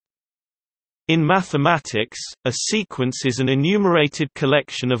In mathematics, a sequence is an enumerated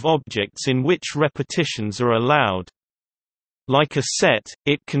collection of objects in which repetitions are allowed. Like a set,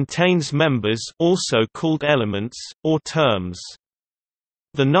 it contains members, also called elements, or terms.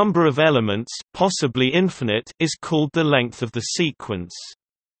 The number of elements, possibly infinite, is called the length of the sequence.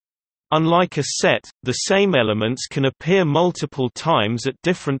 Unlike a set, the same elements can appear multiple times at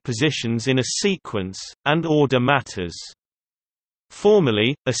different positions in a sequence, and order matters.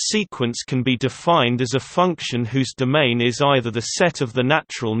 Formally, a sequence can be defined as a function whose domain is either the set of the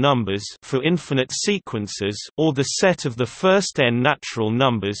natural numbers for infinite sequences or the set of the first n natural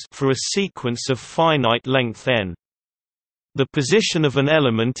numbers for a sequence of finite length n. The position of an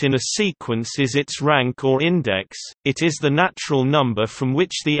element in a sequence is its rank or index, it is the natural number from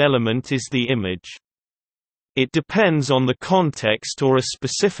which the element is the image. It depends on the context or a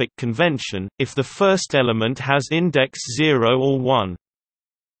specific convention, if the first element has index 0 or 1.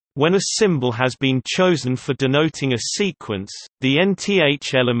 When a symbol has been chosen for denoting a sequence, the nth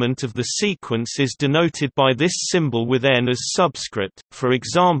element of the sequence is denoted by this symbol with n as subscript. For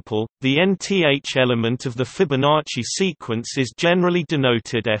example, the nth element of the Fibonacci sequence is generally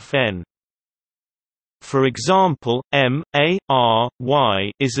denoted Fn. For example, M, A, R,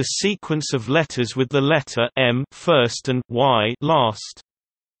 Y is a sequence of letters with the letter M first and Y last.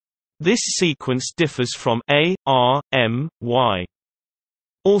 This sequence differs from A, R, M, Y.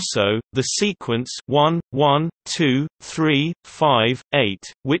 Also, the sequence 1, 1, 2, 3, 5,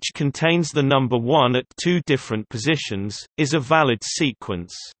 8, which contains the number 1 at two different positions, is a valid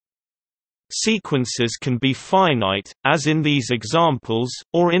sequence. Sequences can be finite, as in these examples,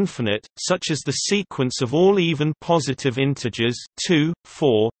 or infinite, such as the sequence of all even positive integers 2,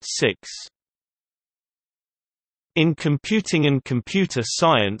 4, 6. In computing and computer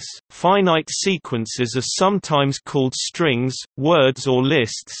science, finite sequences are sometimes called strings, words or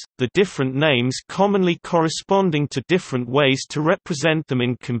lists, the different names commonly corresponding to different ways to represent them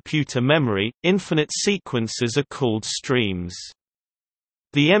in computer memory. Infinite sequences are called streams.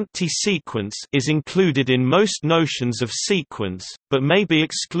 The empty sequence is included in most notions of sequence, but may be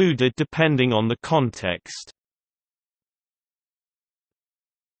excluded depending on the context.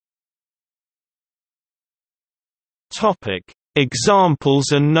 Topic: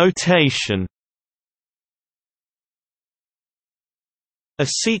 Examples and notation. A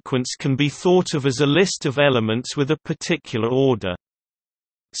sequence can be thought of as a list of elements with a particular order.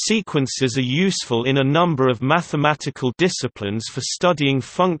 Sequences are useful in a number of mathematical disciplines for studying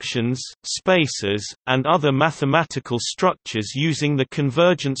functions, spaces, and other mathematical structures using the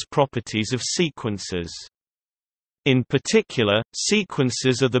convergence properties of sequences. In particular,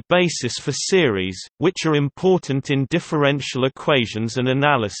 sequences are the basis for series, which are important in differential equations and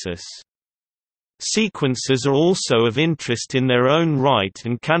analysis. Sequences are also of interest in their own right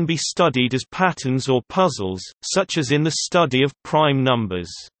and can be studied as patterns or puzzles, such as in the study of prime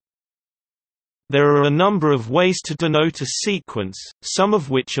numbers. There are a number of ways to denote a sequence, some of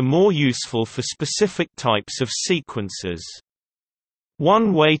which are more useful for specific types of sequences.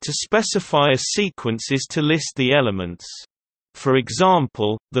 One way to specify a sequence is to list the elements. For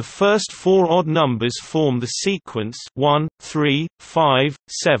example, the first four odd numbers form the sequence 1, 3, 5,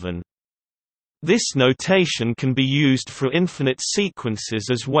 7. This notation can be used for infinite sequences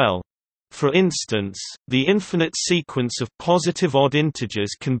as well. For instance, the infinite sequence of positive odd integers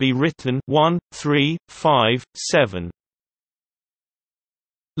can be written 1, 3, 5, 7.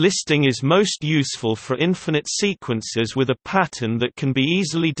 Listing is most useful for infinite sequences with a pattern that can be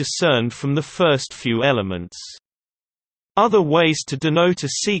easily discerned from the first few elements. Other ways to denote a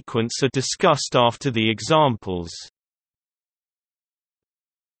sequence are discussed after the examples.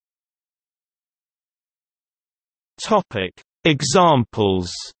 Topic: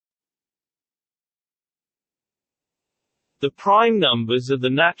 Examples. The prime numbers are the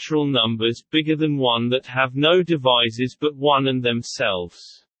natural numbers bigger than 1 that have no divisors but 1 and themselves.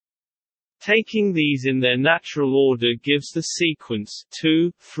 Taking these in their natural order gives the sequence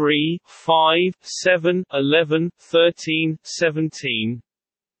 2, 3, 5, 7, 11, 13, 17.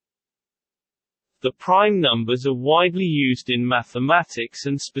 The prime numbers are widely used in mathematics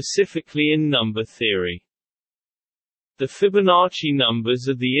and specifically in number theory. The Fibonacci numbers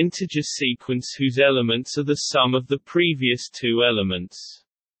are the integer sequence whose elements are the sum of the previous two elements.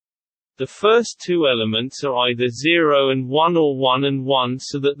 The first two elements are either 0 and 1 or 1 and 1,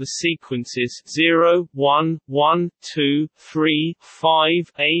 so that the sequence is 0, 1, 1, 2, 3,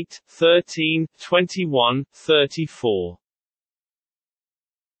 5, 8, 13, 21, 34.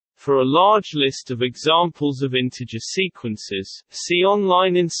 For a large list of examples of integer sequences, see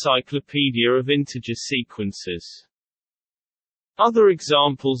Online Encyclopedia of Integer Sequences. Other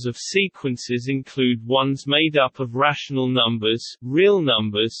examples of sequences include ones made up of rational numbers, real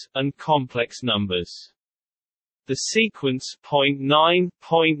numbers, and complex numbers. The sequence 0.9,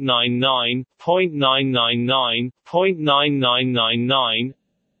 0.99, 0.999, 0.9999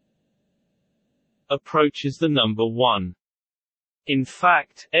 approaches the number 1. In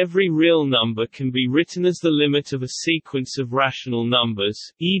fact, every real number can be written as the limit of a sequence of rational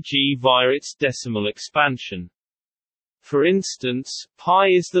numbers, e.g. via its decimal expansion. For instance, pi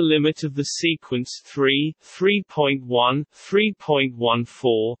is the limit of the sequence 3, 3.1,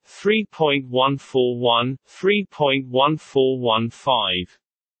 3.14, 3.141, 3.1415.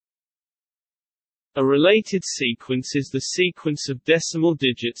 A related sequence is the sequence of decimal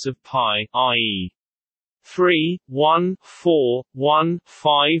digits of pi, i.e. 3, 1, 4, 1,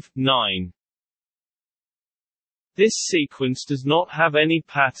 5, 9. This sequence does not have any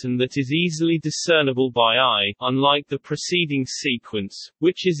pattern that is easily discernible by eye, unlike the preceding sequence,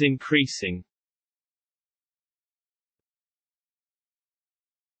 which is increasing.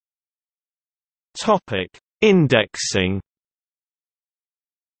 Topic: Indexing.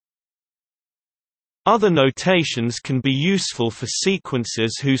 Other notations can be useful for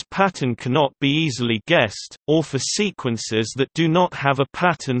sequences whose pattern cannot be easily guessed, or for sequences that do not have a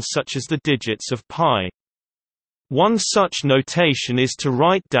pattern such as the digits of pi. One such notation is to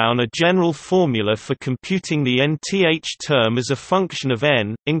write down a general formula for computing the nth term as a function of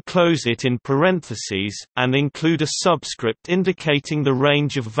n, enclose it in parentheses, and include a subscript indicating the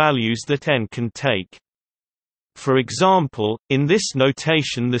range of values that n can take. For example, in this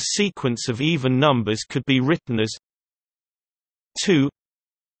notation the sequence of even numbers could be written as 2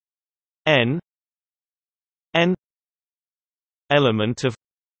 n n element of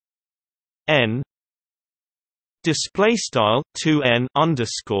n display style 2n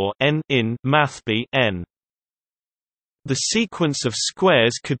underscore n in mathb n. The sequence of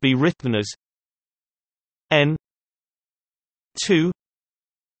squares could be written as n 2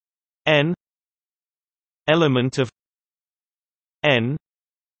 n element of n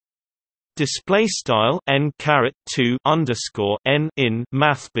display style n caret 2 underscore n in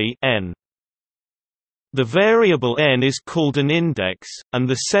mathb n. The variable n is called an index, and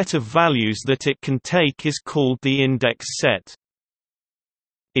the set of values that it can take is called the index set.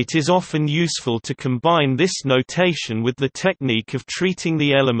 It is often useful to combine this notation with the technique of treating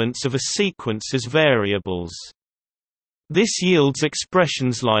the elements of a sequence as variables. This yields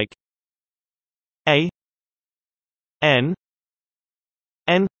expressions like a n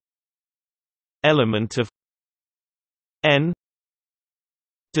n element of n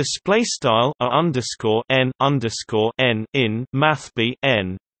display style a underscore n underscore n in mathb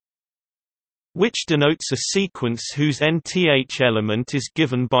n, which denotes a sequence whose nth element is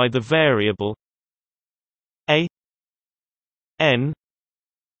given by the variable a n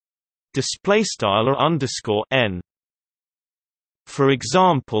display style a underscore n. For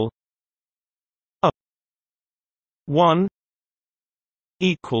example, a 1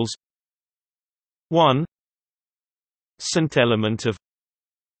 equals 1 cent element of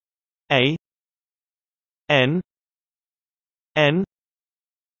a n n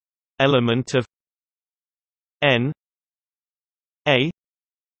element of n a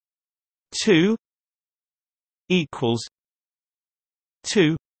 2 equals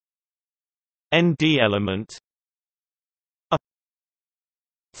 2 nd element a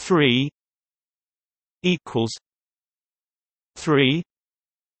 3 equals 3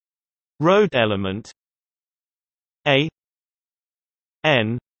 road element a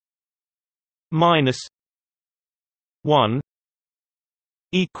n minus 1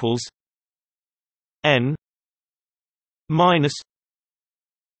 equals n minus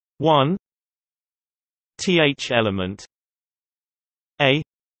 1 th element a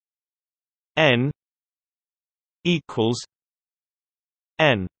n equals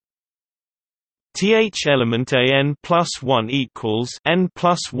n. Th element a n plus 1 equals n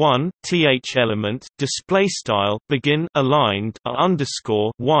plus 1 th element display style begin aligned a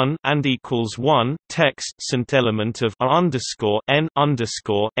underscore 1 and equals 1 text cent element of a underscore n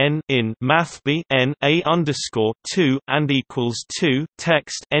in mathb n a underscore 2 and equals 2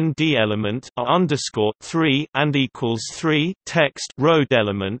 text nd element a underscore 3 and equals 3 text road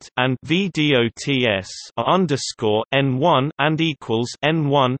element and vdots a underscore n1 and equals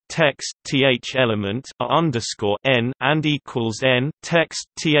n1 text th element n and equals n text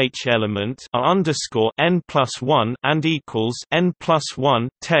th element n plus 1 and equals n plus 1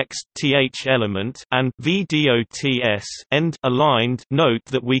 text th element and vdots end aligned. Note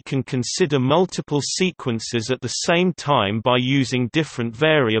that we can consider multiple sequences at the same time by using different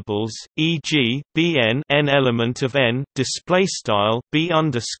variables, e.g., bn n element of n display style b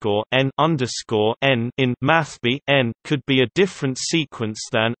underscore n underscore n in mathb n could be a different sequence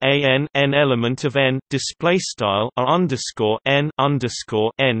than an n element of n display style underscore n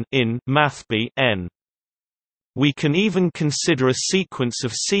in mathb n. We can even consider a sequence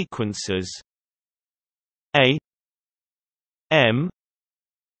of sequences a m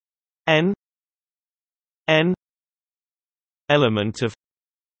n n element of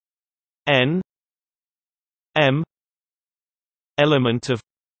n m element of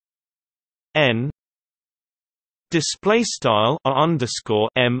n display style underscore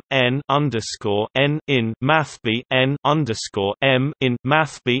m n underscore n in mathb n underscore m in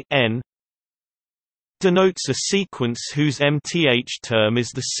mathb n denotes a sequence whose mth term is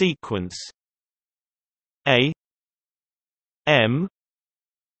the sequence a m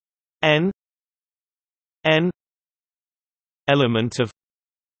n n element of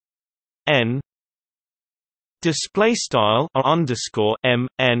n display style underscore m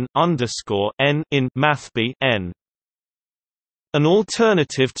n underscore n in mathb n. An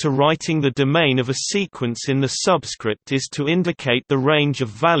alternative to writing the domain of a sequence in the subscript is to indicate the range of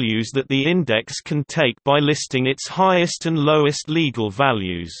values that the index can take by listing its highest and lowest legal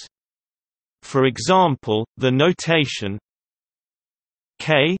values. For example, the notation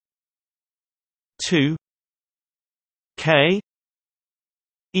k 2 k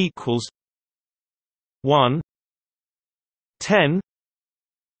equals 1 10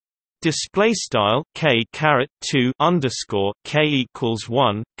 display style k caret 2 underscore k equals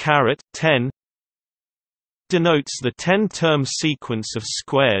 1 caret 10 denotes the 10-term sequence of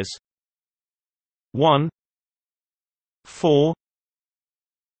squares 1 4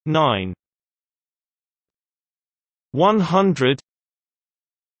 9 100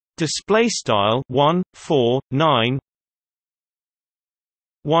 display style 1 4 9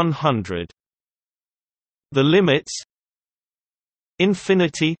 100. The limits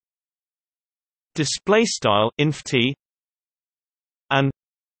infinity display style inft and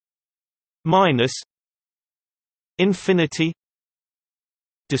minus infinity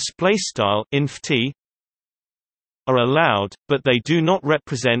display style inft are allowed, but they do not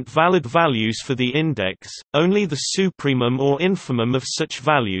represent valid values for the index, only the supremum or infimum of such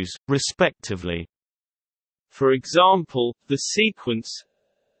values, respectively. For example, the sequence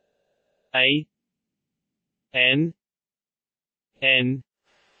a n n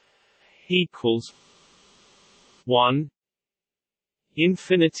equals 1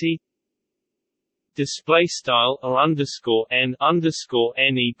 infinity display style underscore n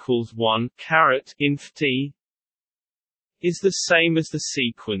equals 1 caret inft is the same as the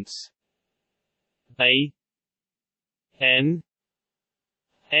sequence a n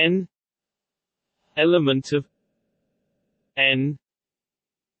n element of n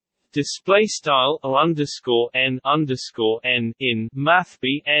display style n in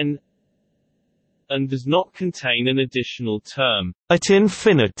mathb n and does not contain an additional term at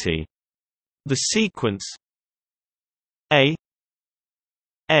infinity. The sequence a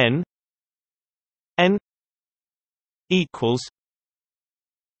n n equals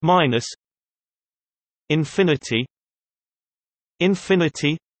minus infinity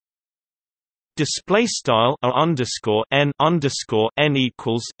infinity display style n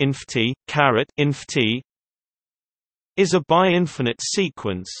equals inft caret inft is a bi-infinite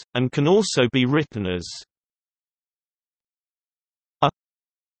sequence, and can also be written as a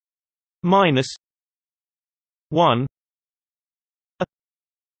minus 1 a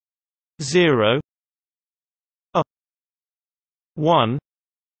 0 a 1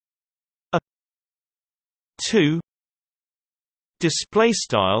 a 2 display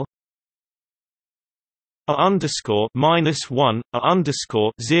style minus 1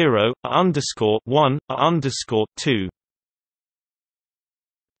 0 1 2.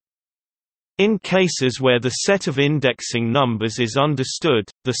 In cases where the set of indexing numbers is understood,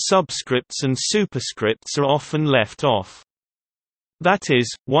 the subscripts and superscripts are often left off. That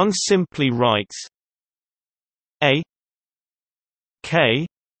is, one simply writes a k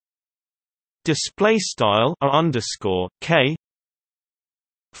display style k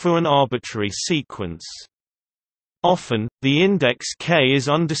for an arbitrary sequence. Often, the index k is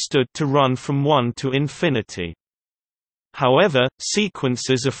understood to run from 1 to infinity. However,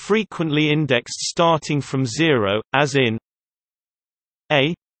 sequences are frequently indexed starting from 0, as in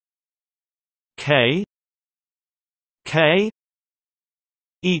a k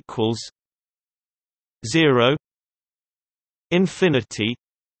equals 0 infinity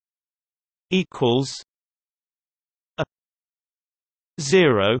equals a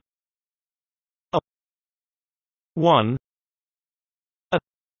 0 a 1 a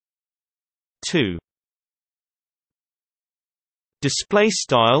 2. Display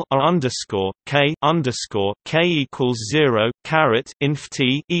style k equals 0 caret inf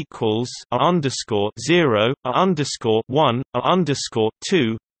t equals _0 _1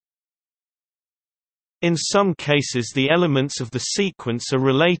 _2. In some cases, the elements of the sequence are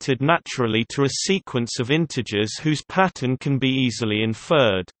related naturally to a sequence of integers whose pattern can be easily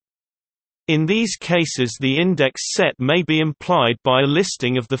inferred. In these cases, the index set may be implied by a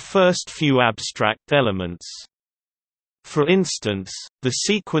listing of the first few abstract elements. For instance, the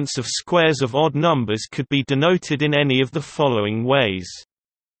sequence of squares of odd numbers could be denoted in any of the following ways: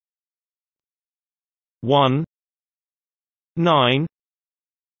 1 9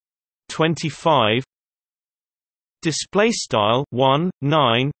 25 display style 1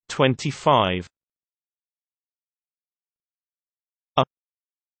 9 25 a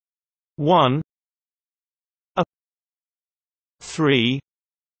 1 a 3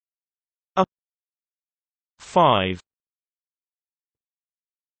 a 5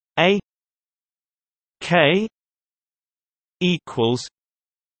 a k equals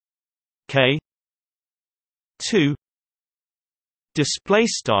k 2 display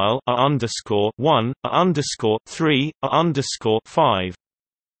style _1 _3 _5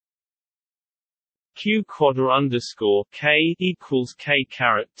 q quadr underscore k equals k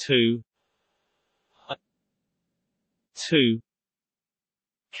caret 2 2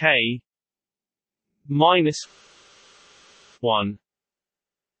 k minus 1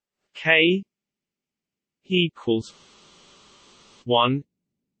 k equals 1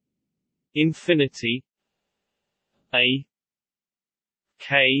 infinity a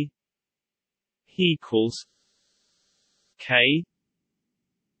k equals k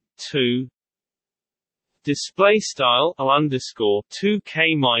 2 display style underscore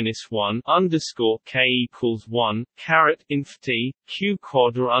 2k minus 1 underscore k equals 1 caret inf t q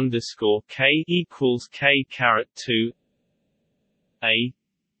quadr underscore k equals k caret 2 a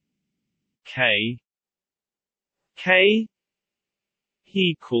k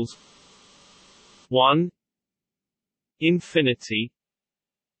equals 1 infinity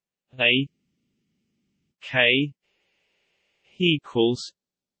a k equals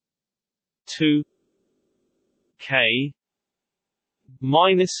 2 k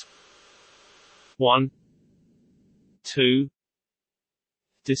minus 1 2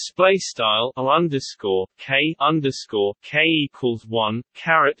 display style underscore k equals 1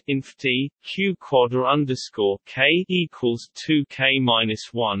 caret inf t q quadr underscore k equals 2k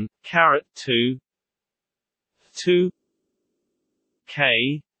minus 1 caret 2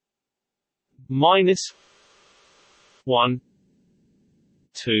 k minus 1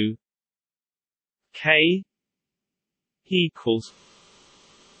 2 k equals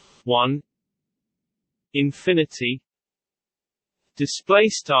 1 infinity display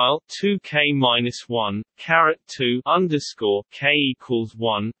style 2k minus 1 caret 2 underscore k equals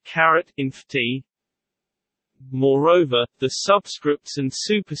 1 caret inf t. Moreover, the subscripts and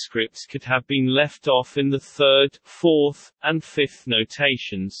superscripts could have been left off in the third, fourth, and fifth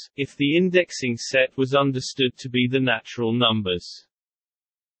notations, if the indexing set was understood to be the natural numbers.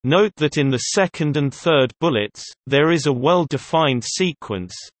 Note that in the second and third bullets, there is a well-defined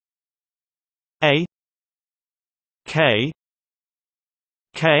sequence a k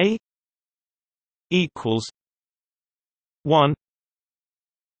equals 1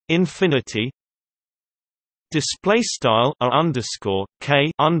 infinity display style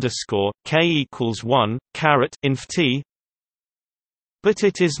k equals 1 caret inf t, but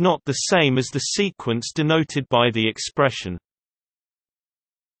it is not the same as the sequence denoted by the expression.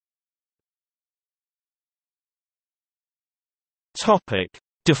 Topic: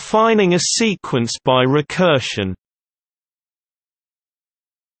 Defining a sequence by recursion.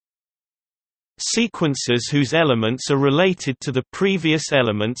 Sequences whose elements are related to the previous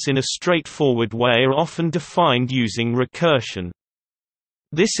elements in a straightforward way are often defined using recursion.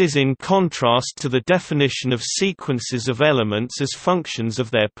 This is in contrast to the definition of sequences of elements as functions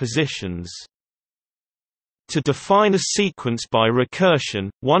of their positions. To define a sequence by recursion,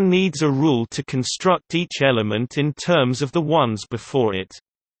 one needs a rule to construct each element in terms of the ones before it.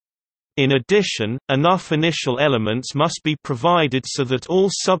 In addition, enough initial elements must be provided so that all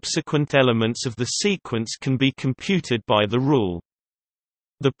subsequent elements of the sequence can be computed by the rule.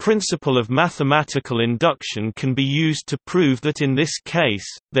 The principle of mathematical induction can be used to prove that in this case,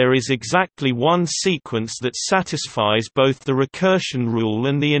 there is exactly one sequence that satisfies both the recursion rule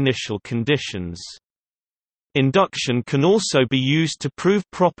and the initial conditions. Induction can also be used to prove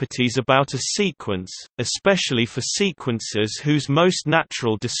properties about a sequence, especially for sequences whose most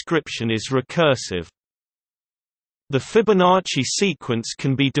natural description is recursive. The Fibonacci sequence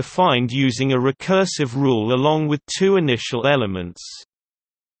can be defined using a recursive rule along with two initial elements.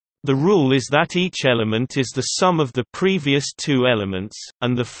 The rule is that each element is the sum of the previous two elements,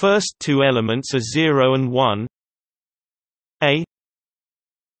 and the first two elements are 0 and 1. A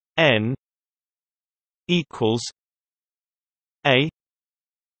n equals A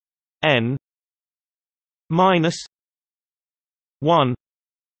n minus 1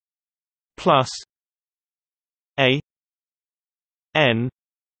 plus A n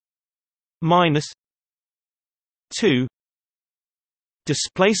minus 2.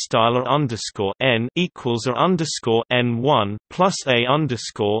 Display style underscore n equals underscore n1 plus A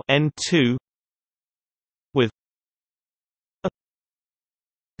underscore n2 with a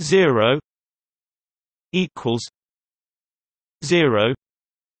 0 equals 0.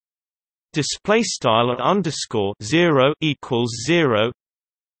 Display style underscore 0 equals 0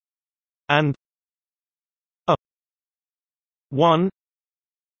 and a 1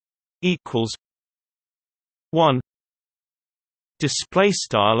 equals 1. Display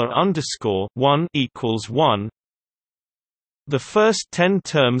style underscore 1 equals 1. The first 10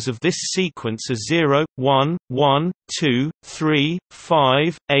 terms of this sequence are 0, 1, 1, 2, 3,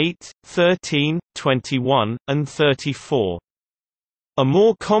 5, 8, 13, 21, and 34. A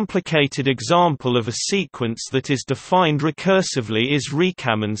more complicated example of a sequence that is defined recursively is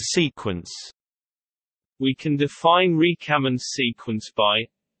Riekamann's sequence. We can define Riekamann's sequence by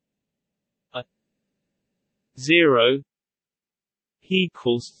a 0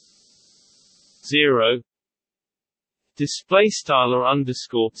 equals 0. Display style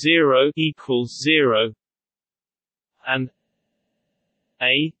underscore 0 equals 0 and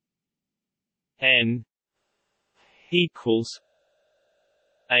A n equals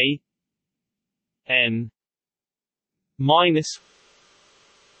A n minus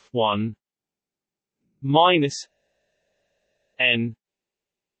 1 minus n.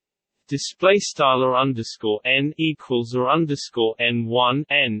 Display style underscore n equals underscore n1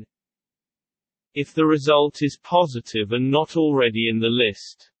 n. If the result is positive and not already in the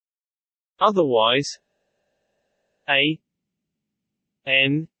list. Otherwise, A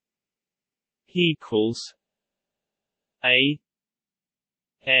n equals A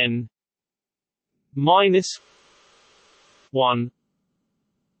n minus 1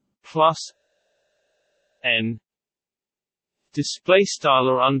 plus n. Display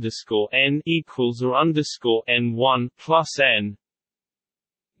style underscore n equals underscore n1 plus n.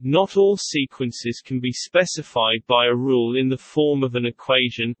 Not all sequences can be specified by a rule in the form of an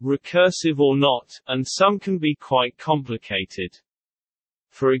equation, recursive or not, and some can be quite complicated.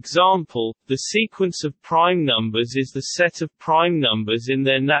 For example, the sequence of prime numbers is the set of prime numbers in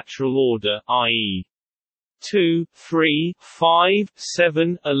their natural order, i.e. 2, 3, 5,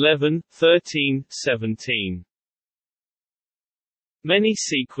 7, 11, 13, 17. Many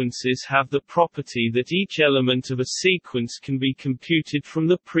sequences have the property that each element of a sequence can be computed from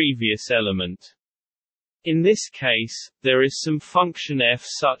the previous element. In this case, there is some function f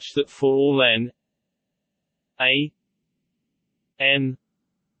such that for all n a n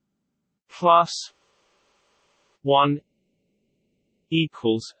plus 1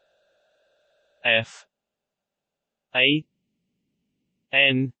 equals f a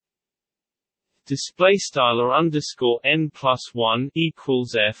n. Display style underscore n plus 1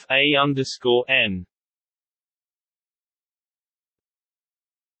 equals f a underscore n.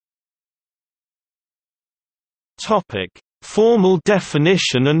 Topic: Formal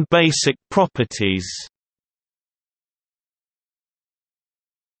definition and basic properties.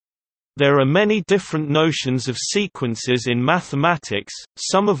 There are many different notions of sequences in mathematics,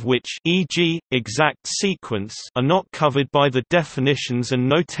 some of which, e.g., exact sequence, are not covered by the definitions and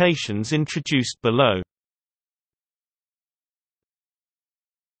notations introduced below.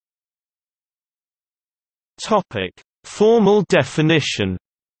 Topic: Formal definition.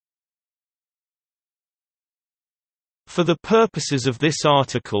 For the purposes of this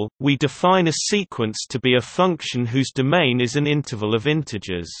article, we define a sequence to be a function whose domain is an interval of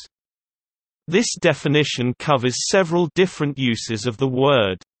integers. This definition covers several different uses of the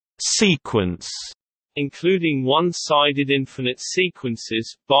word sequence, including one-sided infinite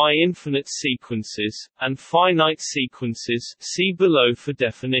sequences, bi-infinite sequences, and finite sequences. See below for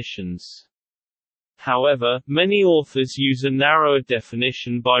definitions. However, many authors use a narrower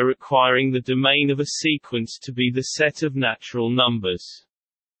definition by requiring the domain of a sequence to be the set of natural numbers.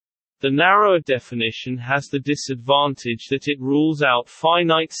 The narrower definition has the disadvantage that it rules out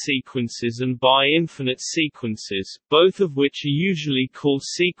finite sequences and bi-infinite sequences, both of which are usually called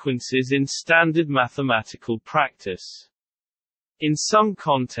sequences in standard mathematical practice. In some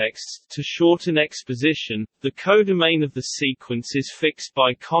contexts, to shorten exposition, the codomain of the sequence is fixed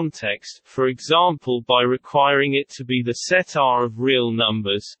by context, for example by requiring it to be the set R of real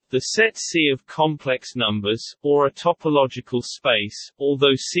numbers, the set C of complex numbers, or a topological space.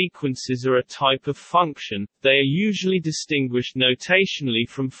 Although sequences are a type of function, they are usually distinguished notationally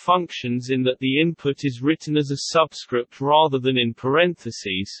from functions in that the input is written as a subscript rather than in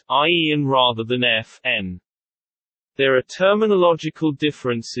parentheses, i.e. n rather than n. There are terminological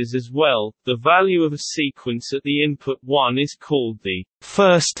differences as well. The value of a sequence at the input 1 is called the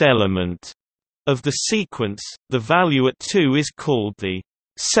first element of the sequence, the value at 2 is called the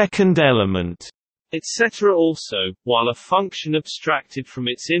second element, etc. Also, while a function abstracted from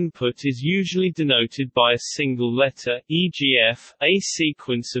its input is usually denoted by a single letter, e.g. f, a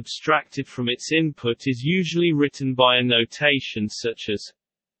sequence abstracted from its input is usually written by a notation such as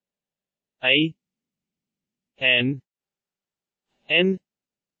a n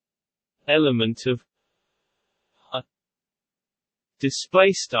element of a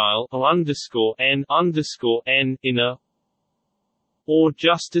display style or underscore n in a, or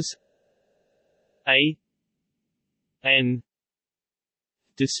just as a n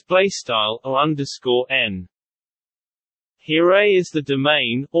display style or underscore n. Here A is the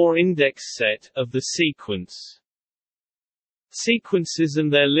domain or index set of the sequence. Sequences and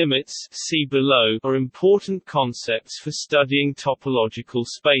their limits, see below, are important concepts for studying topological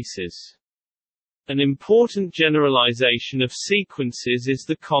spaces. An important generalization of sequences is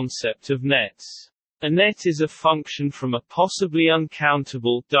the concept of nets. A net is a function from a possibly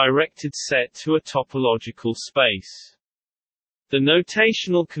uncountable, directed set to a topological space. The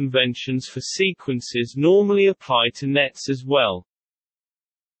notational conventions for sequences normally apply to nets as well.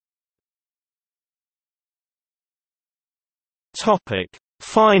 Topic: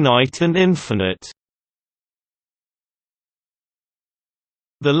 Finite and infinite.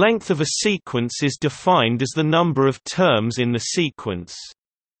 The length of a sequence is defined as the number of terms in the sequence.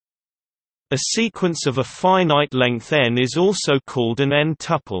 A sequence of a finite length n is also called an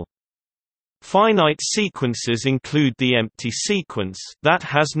n-tuple. Finite sequences include the empty sequence that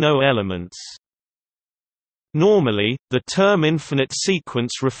has no elements. Normally, the term infinite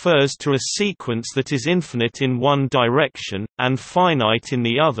sequence refers to a sequence that is infinite in one direction, and finite in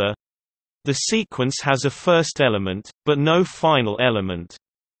the other. The sequence has a first element, but no final element.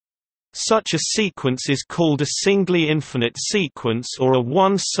 Such a sequence is called a singly infinite sequence or a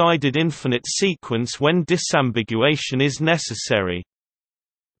one-sided infinite sequence when disambiguation is necessary.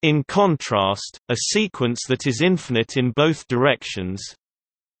 In contrast, a sequence that is infinite in both directions,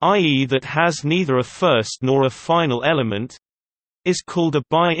 i.e. that has neither a first nor a final element, is called a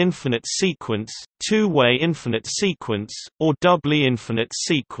bi-infinite sequence, two-way infinite sequence, or doubly infinite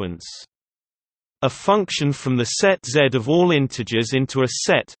sequence. A function from the set Z of all integers into a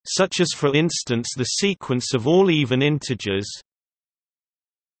set, such as for instance the sequence of all even integers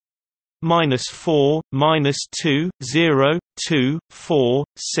 -4, -2, 0, 2, 4,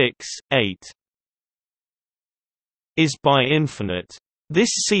 6, 8, is bi-infinite. This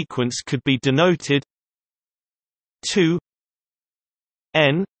sequence could be denoted 2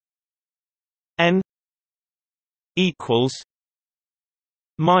 n equals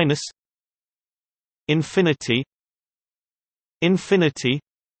minus infinity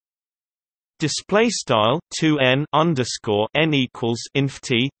display style 2n underscore n equals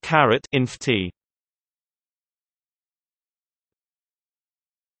inft caret inft.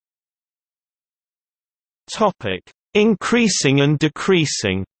 Topic: Increasing and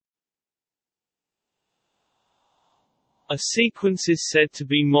decreasing. A sequence is said to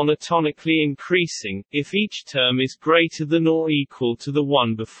be monotonically increasing, if each term is greater than or equal to the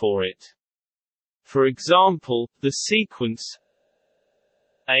one before it. For example, the sequence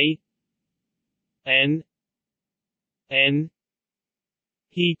a n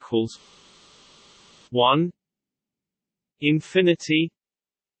equals 1 infinity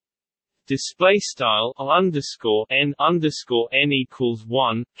display style underscore n equals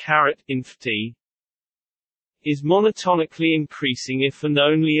 1 caret inft is monotonically increasing if and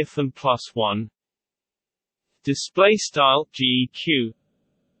only if n plus 1 display style geq,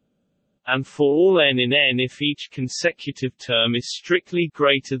 and for all n in n if each consecutive term is strictly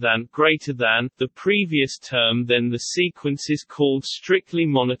greater than the previous term, then the sequence is called strictly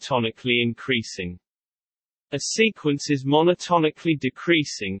monotonically increasing. A sequence is monotonically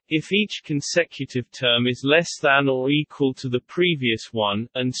decreasing, if each consecutive term is less than or equal to the previous one,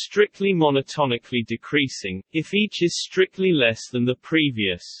 and strictly monotonically decreasing, if each is strictly less than the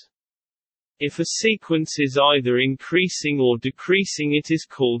previous. If a sequence is either increasing or decreasing, it is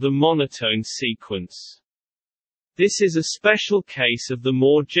called a monotone sequence. This is a special case of the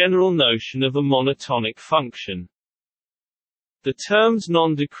more general notion of a monotonic function. The terms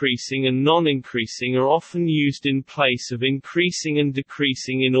non-decreasing and non-increasing are often used in place of increasing and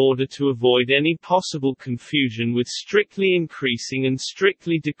decreasing in order to avoid any possible confusion with strictly increasing and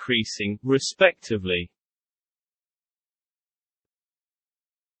strictly decreasing, respectively.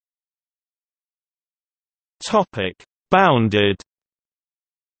 Bounded.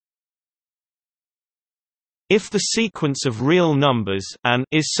 If the sequence of real numbers n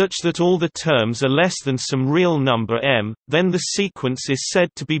is such that all the terms are less than some real number m, then the sequence is said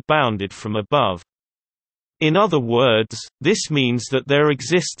to be bounded from above. In other words, this means that there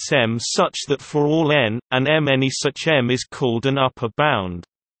exists m such that for all n, and m any such m is called an upper bound.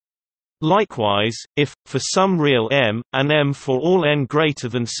 Likewise, if, for some real m, and m for all n greater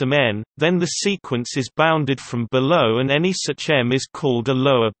than some n, then the sequence is bounded from below and any such m is called a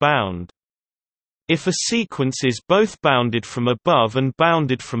lower bound. If a sequence is both bounded from above and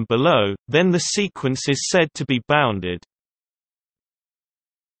bounded from below, then the sequence is said to be bounded.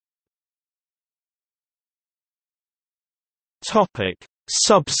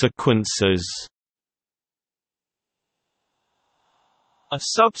 Subsequences. A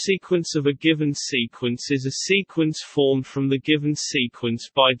subsequence of a given sequence is a sequence formed from the given sequence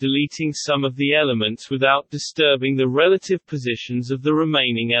by deleting some of the elements without disturbing the relative positions of the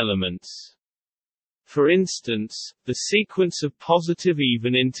remaining elements. For instance, the sequence of positive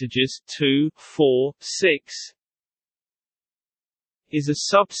even integers 2, 4, 6 is a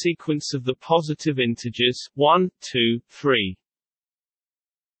subsequence of the positive integers 1, 2, 3.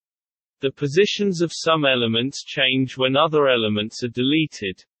 The positions of some elements change when other elements are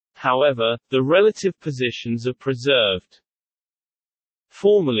deleted. However, the relative positions are preserved.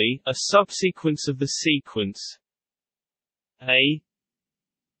 Formally, a subsequence of the sequence A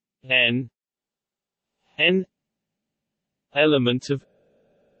n n element of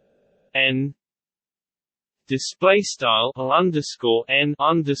n display style underscore n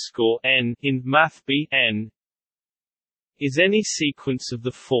underscore n in math b n is any sequence of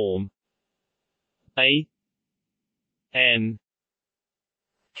the form a n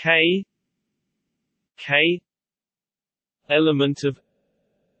k element of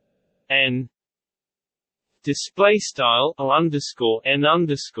n display style underscore n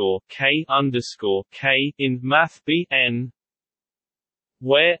underscore k in math b n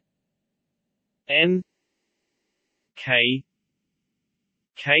where n k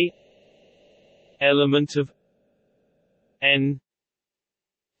element of n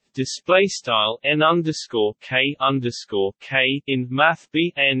display style n underscore k in math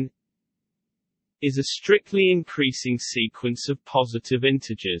b n is a strictly increasing sequence of positive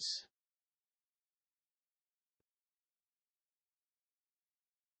integers.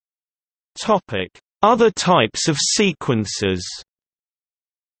 Other types of sequences.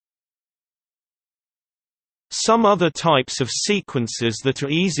 Some other types of sequences that are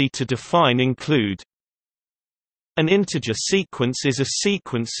easy to define include: an integer sequence is a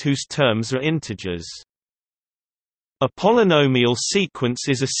sequence whose terms are integers. A polynomial sequence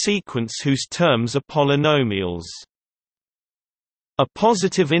is a sequence whose terms are polynomials. A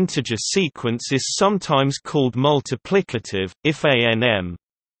positive integer sequence is sometimes called multiplicative, if ANM.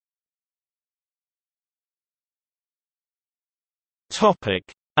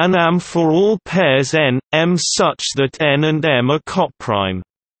 An AM for all pairs n, m such that n and m are coprime.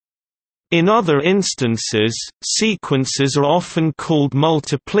 In other instances, sequences are often called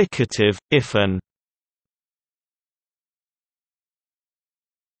multiplicative, if an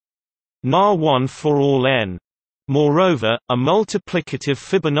NA1 for all n. Moreover, a multiplicative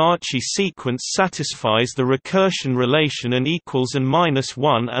Fibonacci sequence satisfies the recursion relation n equals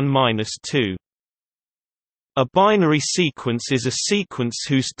n-1 and -2. A binary sequence is a sequence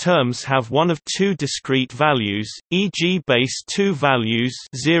whose terms have one of two discrete values, e.g. base 2 values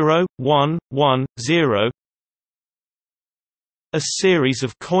 0, 1, 1, 0. A series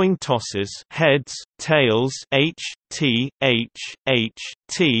of coin tosses, heads, tails, H, T, H, H,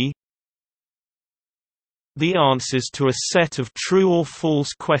 T. The answers to a set of true or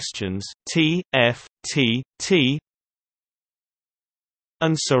false questions, T, F, T, T,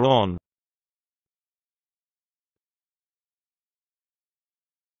 and so on.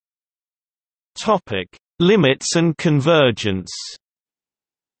 Limits and convergence.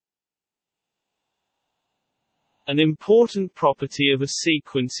 An important property of a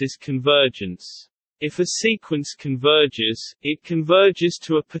sequence is convergence. If a sequence converges, it converges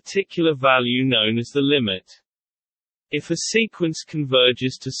to a particular value known as the limit. If a sequence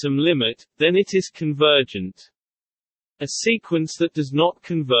converges to some limit, then it is convergent. A sequence that does not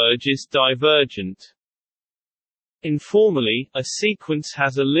converge is divergent. Informally, a sequence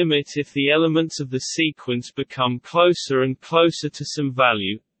has a limit if the elements of the sequence become closer and closer to some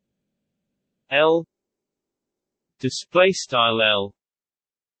value L L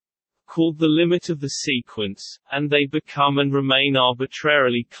called the limit of the sequence, and they become and remain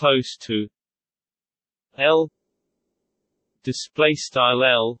arbitrarily close to L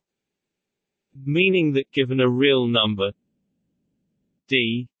L, meaning that given a real number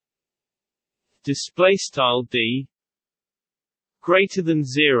D D greater than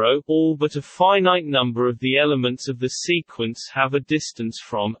 0, all but a finite number of the elements of the sequence have a distance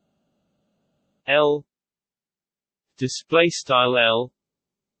from L L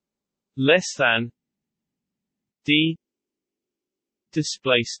less than D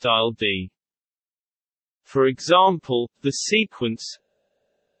D. For example, the sequence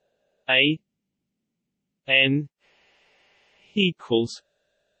A n equals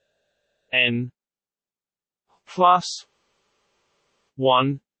n plus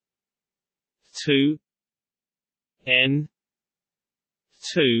 1 2 n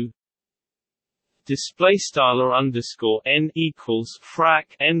 2 display style or underscore n equals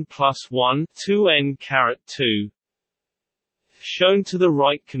frac n plus 1 2 n caret 2 shown to the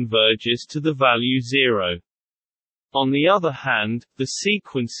right converges to the value 0. On the other hand, the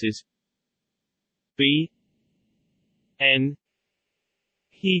sequences b n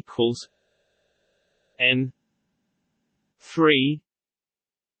equals n 3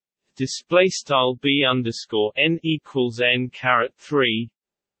 display style b underscore n equals n caret 3,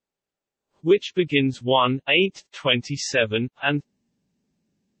 which begins 1 8 27 and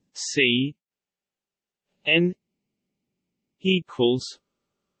c n equals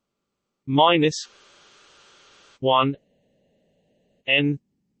minus 1 n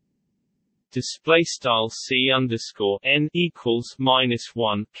display style c underscore n equals minus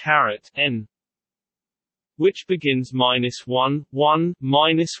 1 caret n, which begins minus 1 1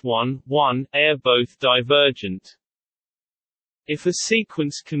 minus 1 1, are both divergent. If a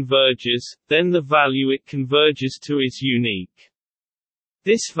sequence converges, then the value it converges to is unique.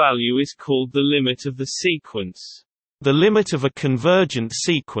 This value is called the limit of the sequence. The limit of a convergent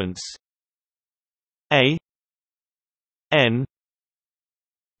sequence A n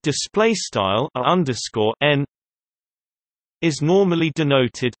display style underscore n is normally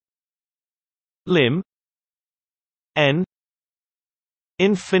denoted lim n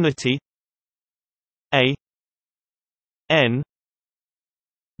infinity A n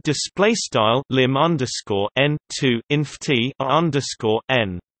display style lim underscore n to inft underscore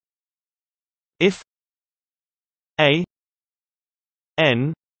n. If A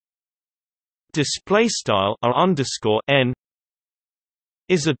n display style underscore n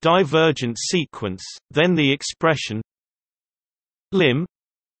is a divergent sequence, then the expression lim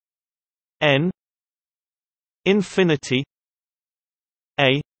n infinity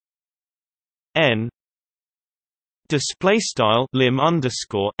A n display style lim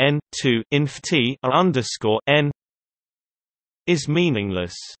underscore n to inft underscore n is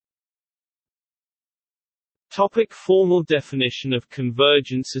meaningless. Topic: formal definition of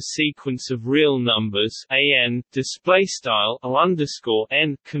convergence. A sequence of real numbers an display style underscore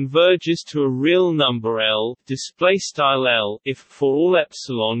n converges to a real number L display style L if for all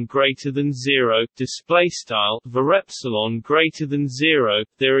epsilon greater than 0 display style var epsilon greater than 0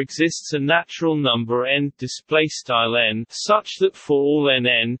 there exists a natural number n display style n such that for all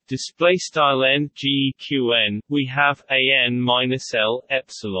n display style n geqn we have an minus L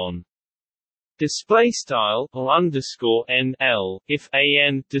epsilon display style underscore n L if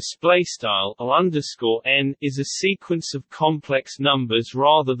an display style underscore n is a sequence of complex numbers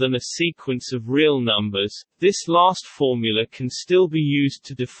rather than a sequence of real numbers. This last formula can still be used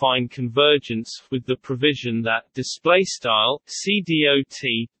to define convergence, with the provision that display style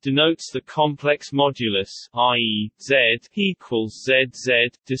CDOT denotes the complex modulus, i.e., z equals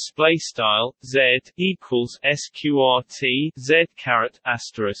zz display style z equals sqrt z caret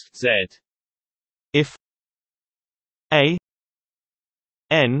asterisk z. If A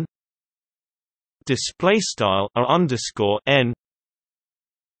n display style underscore n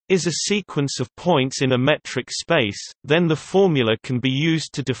is a sequence of points in a metric space, then the formula can be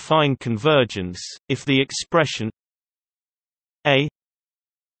used to define convergence. If the expression A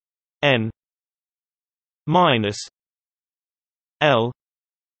n minus L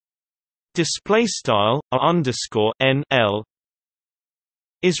display style a underscore n l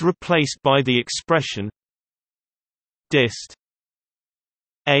is replaced by the expression dist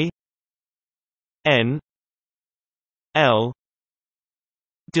a n l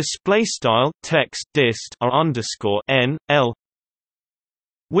display style text dist a underscore n l,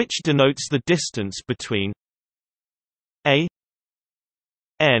 which denotes the distance between a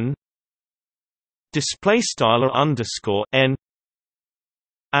n display style a underscore n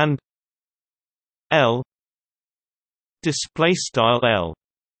and l display style l.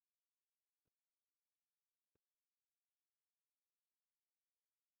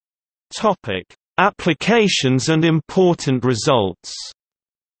 Topic: Applications and important results.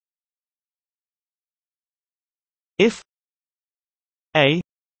 If a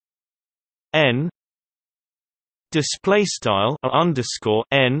n display style a underscore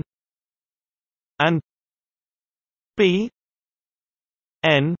n and b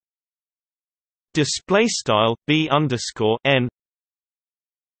n display style b underscore n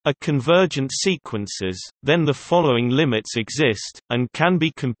are convergent sequences, then the following limits exist and can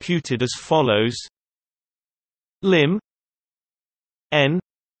be computed as follows: lim n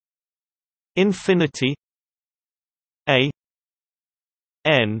infinity a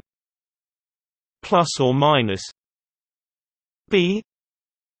n plus or minus b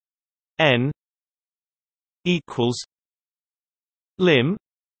n equals lim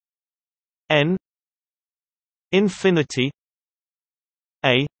n infinity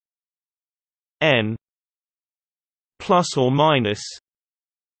a n plus or minus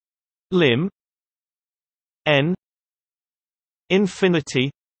lim n infinity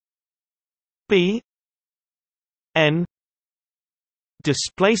b n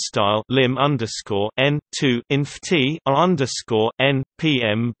display style lim underscore n 2 inf t r underscore n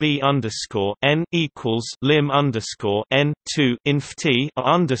pm b underscore n equals lim underscore n 2 inf t r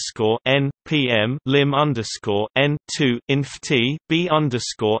underscore n pm lim underscore n 2 inf t b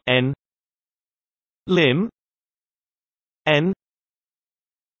underscore n lim n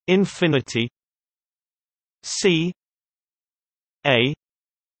infinity c a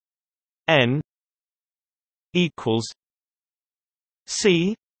n equals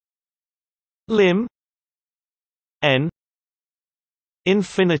c lim n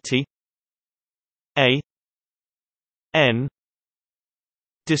infinity a n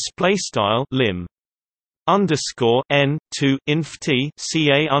display style lim underscore n 2 inf t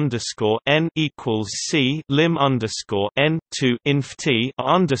ca underscore n equals c lim underscore n 2 inf t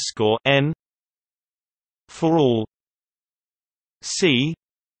underscore n for all c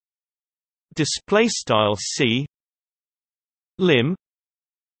display style c lim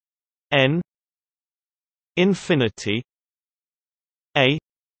n infinity a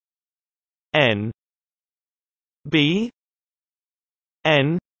n b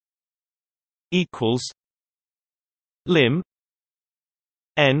n equals lim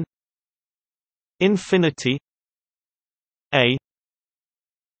n infinity a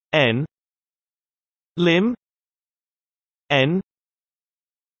n lim n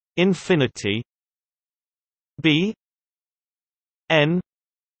infinity b n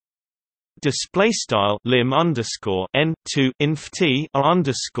display style lim underscore n 2 inf t r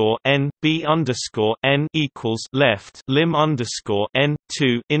underscore n b underscore n equals left lim underscore n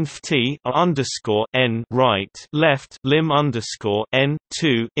 2 inf t r underscore n right left lim underscore n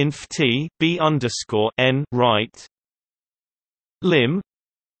 2 inf t b underscore n right lim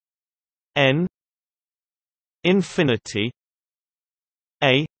n infinity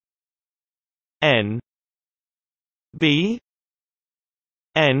a n b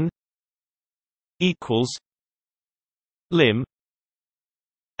n equals lim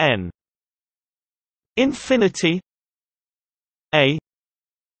n infinity a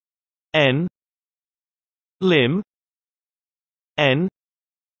n lim n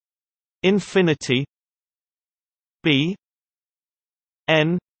infinity b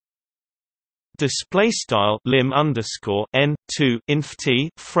n display style lim underscore n 2 inf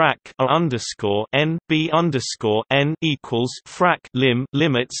t frac a underscore n b underscore n equals frac lim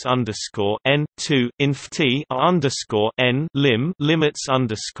limits underscore n 2 inf t a underscore n lim limits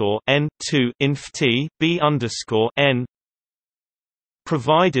underscore n 2 inf t b underscore n,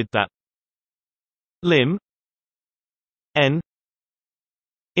 provided that lim n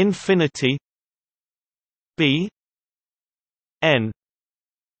infinity b n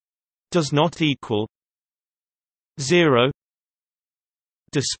does not equal 0.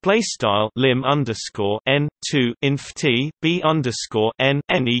 Display style lim underscore n 2 inf t b underscore n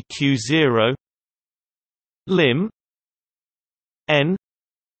neq 0 lim n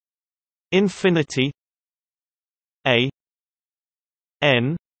infinity a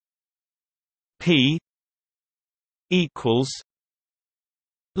n P equals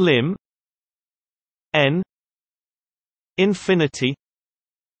lim n infinity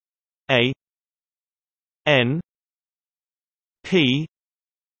a n P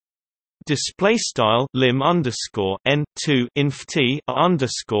display style lim underscore n 2 inf t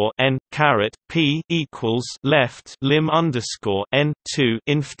underscore n caret P equals left lim underscore n 2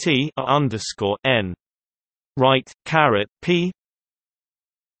 inf t underscore n right caret P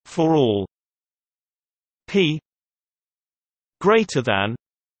for all P greater than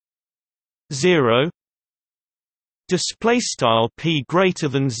 0 display style P greater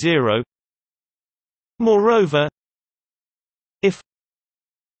than 0. Moreover, if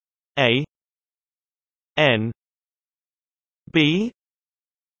a n b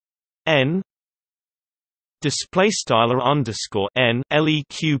n display style underscore n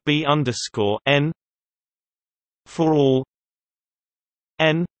leq b underscore n for all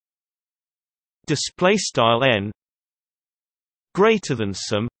n display style n greater than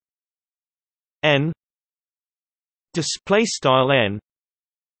some n display style n,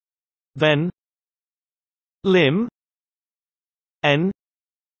 then lim n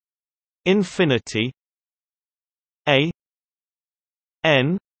infinity a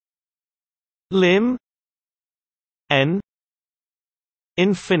n lim n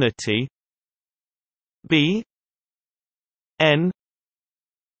infinity b n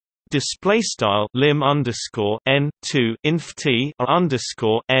display style lim underscore n 2 inf t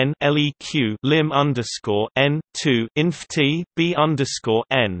underscore n leq lim underscore n 2 inf t b underscore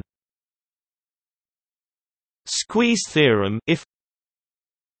n. Squeeze theorem: if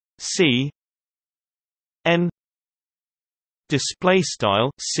C n display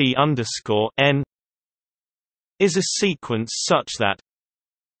style C underscore n is a sequence such that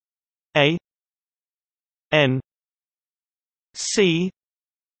a n C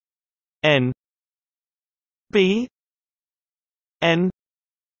n b n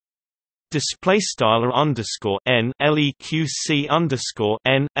display style underscore n leq C underscore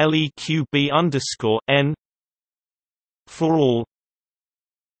n leq b underscore n for all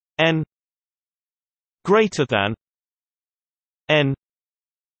n greater than n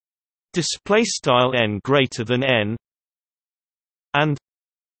display style n greater than n and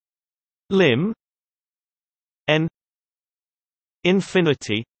lim n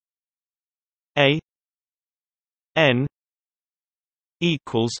infinity a n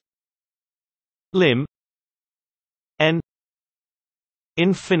equals lim n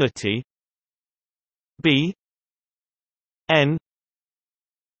infinity b n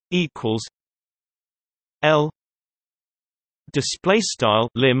equals L display style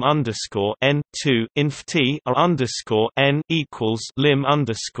lim underscore n 2 inf t underscore n equals lim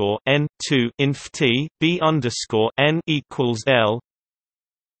underscore n 2 inf t b underscore n equals L,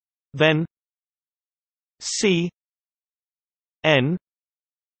 then C n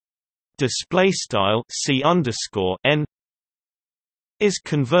display style C underscore n is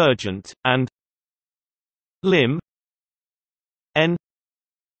convergent and lim n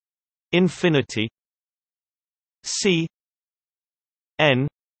infinity C n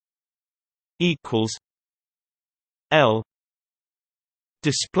equals L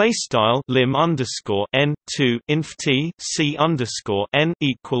display style lim underscore n 2 inf t C underscore n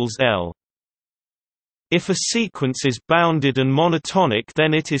equals L. If a sequence is bounded and monotonic,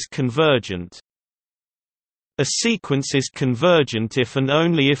 then it is convergent. A sequence is convergent if and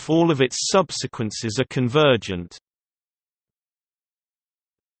only if all of its subsequences are convergent.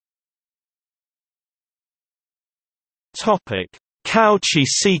 Topic: Cauchy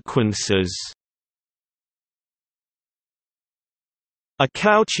sequences. A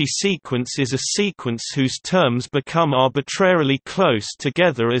Cauchy sequence is a sequence whose terms become arbitrarily close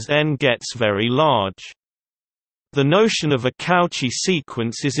together as n gets very large. The notion of a Cauchy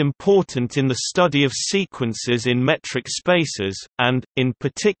sequence is important in the study of sequences in metric spaces, and, in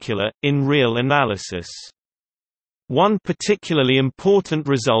particular, in real analysis. One particularly important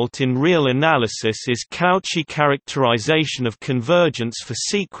result in real analysis is Cauchy characterization of convergence for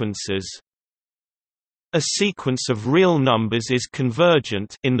sequences. A sequence of real numbers is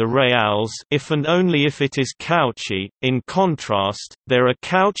convergent in the reals if and only if it is Cauchy. In contrast, there are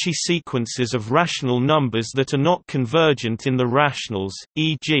Cauchy sequences of rational numbers that are not convergent in the rationals,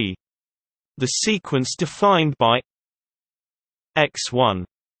 e.g. the sequence defined by x1.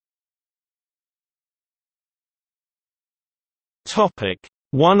 Topic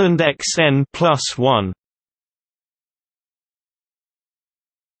 1 and xn plus 1.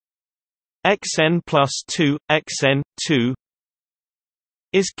 xn plus 2, xn 2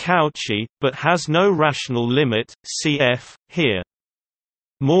 is Cauchy, but has no rational limit, cf. here.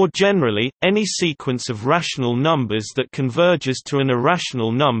 More generally, any sequence of rational numbers that converges to an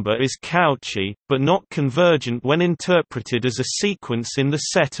irrational number is Cauchy, but not convergent when interpreted as a sequence in the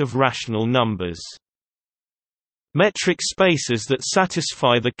set of rational numbers. Metric spaces that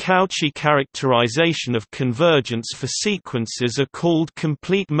satisfy the Cauchy characterization of convergence for sequences are called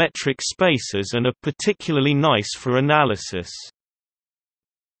complete metric spaces and are particularly nice for analysis.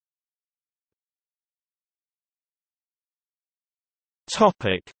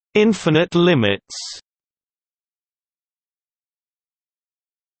 Infinite limits.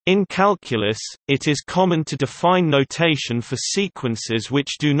 In calculus, it is common to define notation for sequences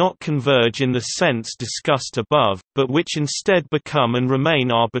which do not converge in the sense discussed above, but which instead become and remain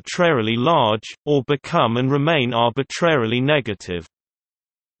arbitrarily large, or become and remain arbitrarily negative.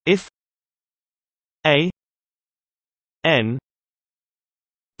 If a n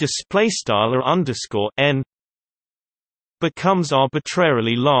 _n becomes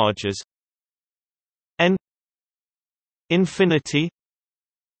arbitrarily large as n infinity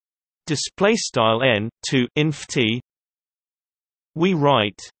n to inf t, we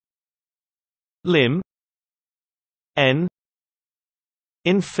write lim n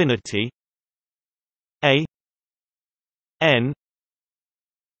infinity a n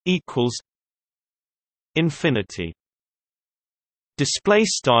equals infinity. Display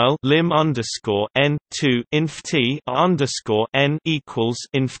style lim underscore n to inf t underscore n equals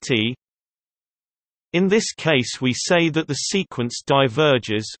inf t. In this case we say that the sequence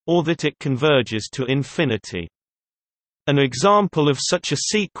diverges, or that it converges to infinity. An example of such a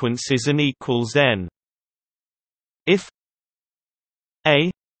sequence is an equals n. If a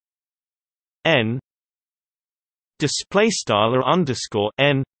n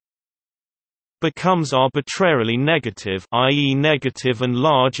n becomes arbitrarily negative, i.e. negative and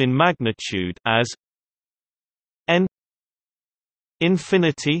large in magnitude, as n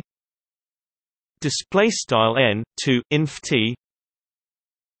infinity n to inf t,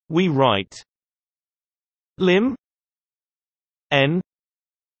 we write lim n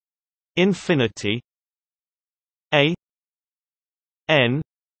infinity a n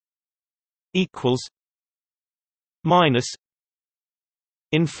equals minus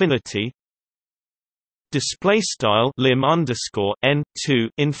infinity lim underscore n to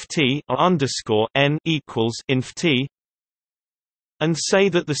inf t underscore n equals inf t, and say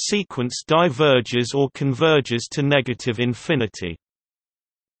that the sequence diverges or converges to negative infinity.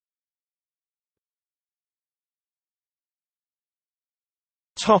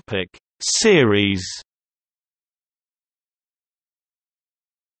 Topic: Series.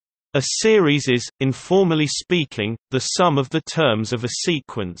 A series is, informally speaking, the sum of the terms of a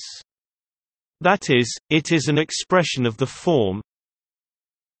sequence. That is, it is an expression of the form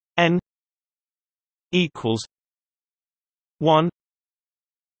n equals 1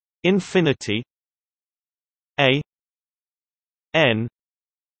 infinity a n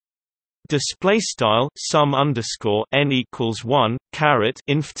display style sum underscore n equals 1 caret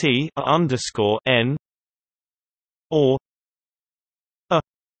inf t underscore n, or a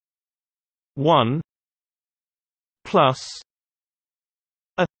 1 plus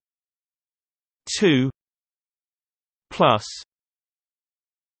a 2 plus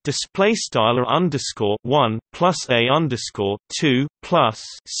display style underscore 1 plus a underscore 2 plus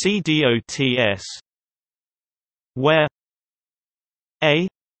c dots, where a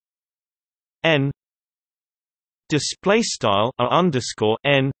n display style underscore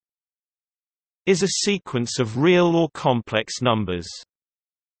n is a sequence of real or complex numbers.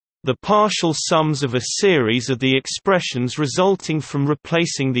 The partial sums of a series are the expressions resulting from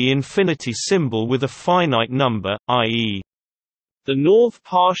replacing the infinity symbol with a finite number, i.e. the north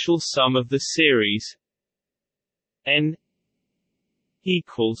partial sum of the series n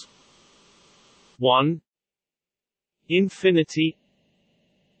equals 1 infinity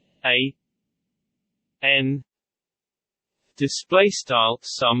a n display style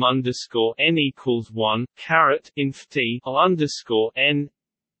sum underscore n equals 1 caret inf t underscore n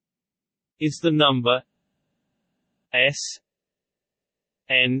is the number s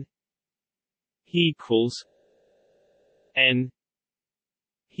n equals n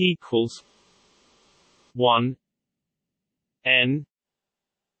equals 1 n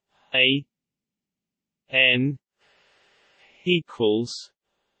a n equals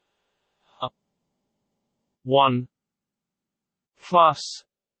 1 plus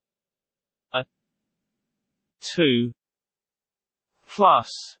a 2 plus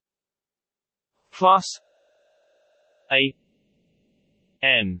a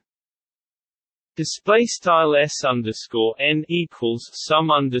n. Display style s underscore n equals sum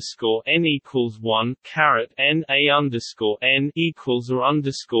underscore n equals 1 caret n a underscore n equals or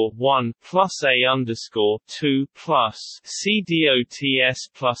underscore 1 plus a underscore 2 plus c dots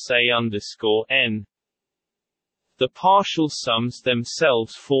plus a underscore n. The partial sums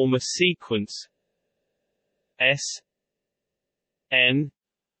themselves form a sequence s n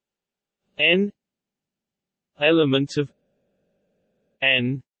element of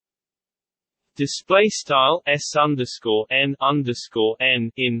n. Display style s underscore n underscore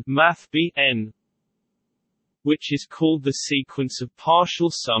n in math b n, which is called the sequence of partial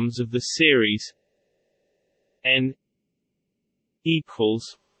sums of the series n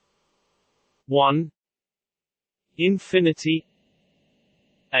equals 1 infinity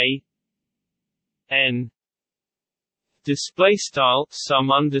a n. Display style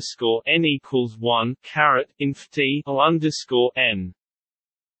sum underscore n equals 1 caret inf t o underscore n.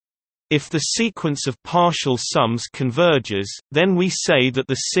 If the sequence of partial sums converges, then we say that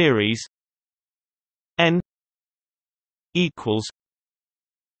the series n equals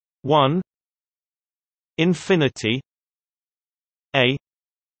 1 infinity a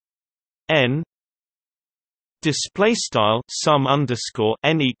n. Display style sum underscore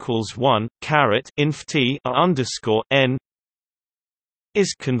n equals 1 caret inf t a underscore n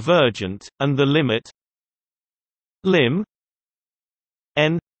is convergent, and the limit lim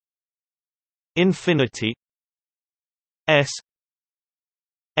n infinity s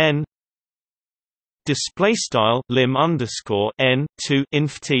n. Display style lim underscore n to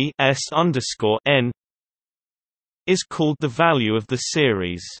inf t s underscore n is called the value of the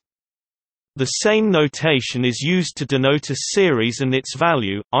series. The same notation is used to denote a series and its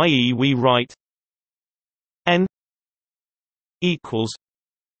value, i.e., we write n equals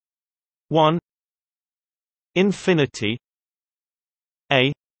 1 infinity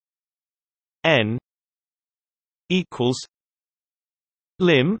a n equals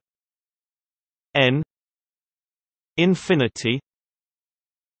lim n infinity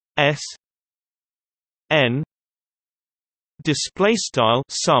s n. Display style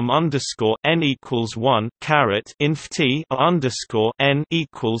sum underscore n equals 1 caret inf t a underscore n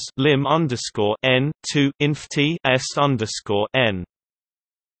equals lim underscore n to inf t s underscore n.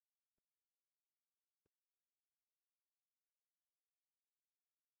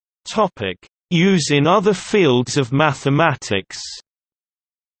 Topic: Use in other fields of mathematics.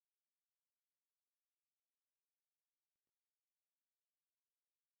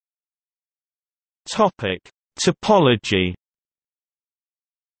 Topic: Topology.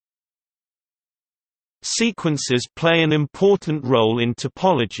 Sequences play an important role in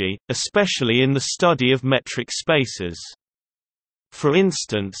topology, especially in the study of metric spaces. For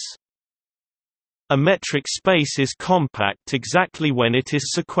instance, a metric space is compact exactly when it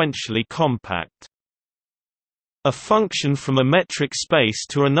is sequentially compact. A function from a metric space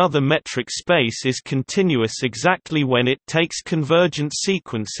to another metric space is continuous exactly when it takes convergent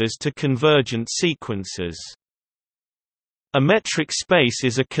sequences to convergent sequences. A metric space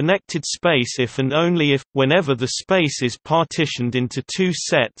is a connected space if and only if, whenever the space is partitioned into two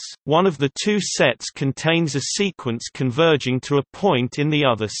sets, one of the two sets contains a sequence converging to a point in the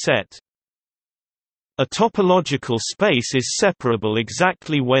other set. A topological space is separable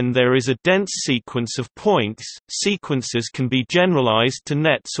exactly when there is a dense sequence of points. Sequences can be generalized to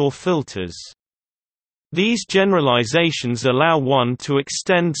nets or filters. These generalizations allow one to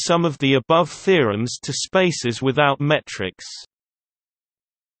extend some of the above theorems to spaces without metrics.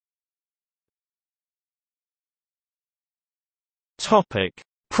 Topic: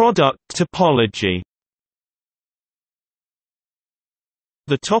 Product topology.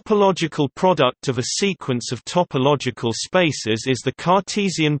 The topological product of a sequence of topological spaces is the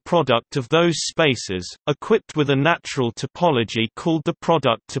Cartesian product of those spaces, equipped with a natural topology called the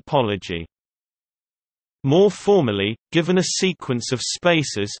product topology. More formally, given a sequence of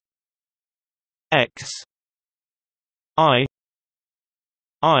spaces X I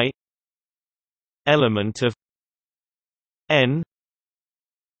element of n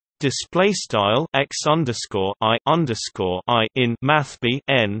display style X underscore I in math b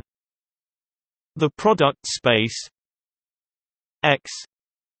n, the product space X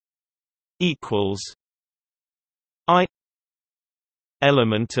equals I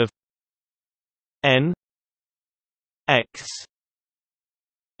element of n X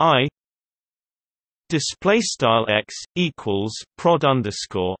I display style X equals prod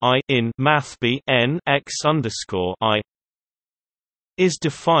underscore I in math b n X underscore I is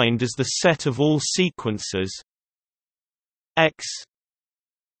defined as the set of all sequences X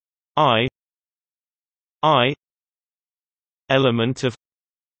I element of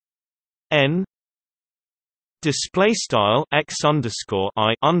n display style x underscore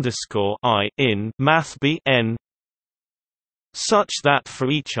I in math b n, such that for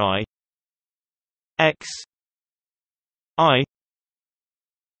each I x I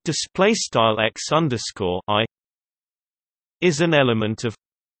display style x underscore I is an element of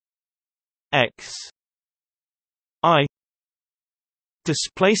x I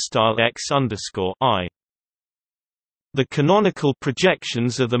display style x underscore I. The canonical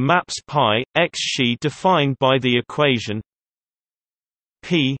projections are the maps pi x xi defined by the equation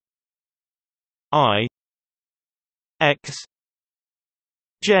p I x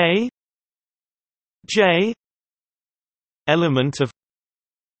j element of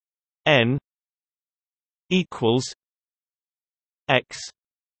n equals x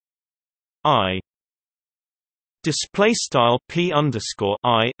I display style p underscore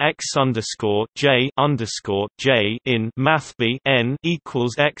I x underscore j in math b n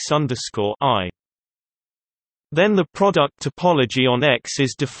equals x underscore I. Then the product topology on X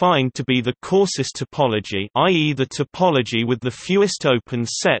is defined to be the coarsest topology, i.e. the topology with the fewest open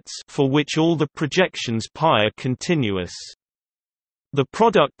sets for which all the projections pi are continuous. The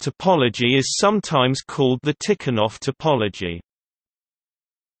product topology is sometimes called the Tikhonov topology.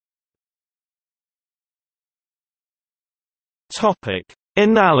 Topic: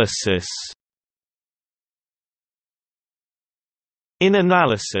 Analysis. In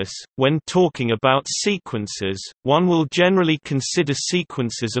analysis, when talking about sequences, one will generally consider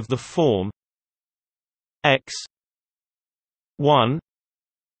sequences of the form x 1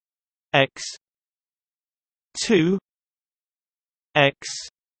 x 2 x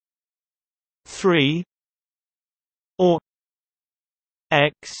 3 or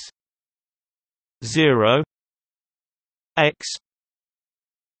x 0 x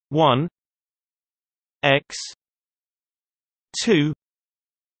 1 x 2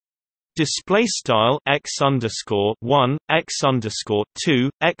 display style x underscore 1 x underscore 2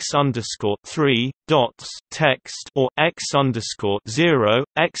 x underscore 3 dots text or x underscore 0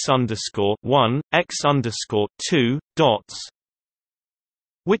 x underscore 1 x underscore 2 dots,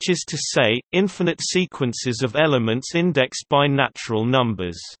 which is to say infinite sequences of elements indexed by natural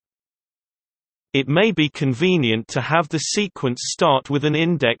numbers. It may be convenient to have the sequence start with an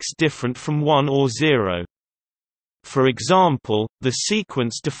index different from 1 or 0. For example, the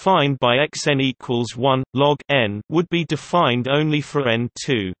sequence defined by xn equals 1 log n would be defined only for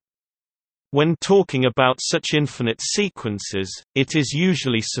n2. When talking about such infinite sequences, it is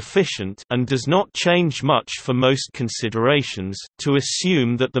usually sufficient and does not change much for most considerations to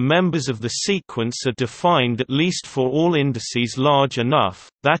assume that the members of the sequence are defined at least for all indices large enough,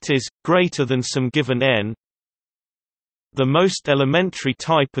 that is, greater than some given n. The most elementary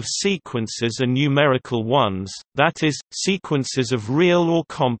type of sequences are numerical ones, that is, sequences of real or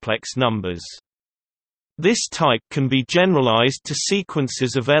complex numbers. This type can be generalized to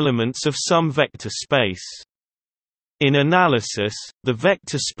sequences of elements of some vector space. In analysis, the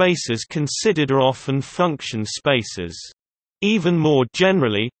vector spaces considered are often function spaces. Even more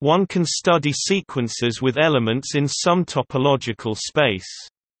generally, one can study sequences with elements in some topological space.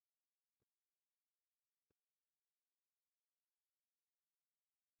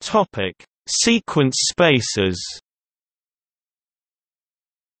 Topic: Sequence spaces.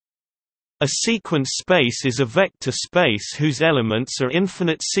 A sequence space is a vector space whose elements are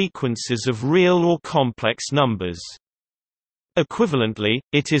infinite sequences of real or complex numbers. Equivalently,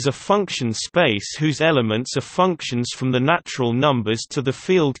 it is a function space whose elements are functions from the natural numbers to the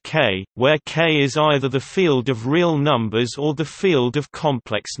field K, where K is either the field of real numbers or the field of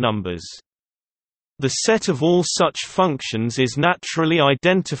complex numbers. The set of all such functions is naturally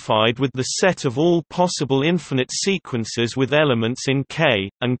identified with the set of all possible infinite sequences with elements in K,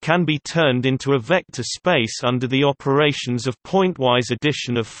 and can be turned into a vector space under the operations of pointwise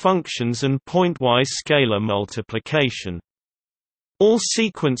addition of functions and pointwise scalar multiplication. All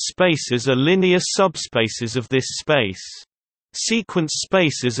sequence spaces are linear subspaces of this space. Sequence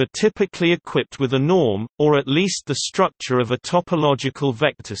spaces are typically equipped with a norm, or at least the structure of a topological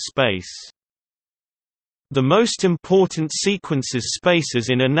vector space. The most important sequences spaces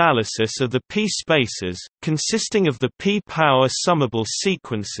in analysis are the P-spaces, consisting of the P-power summable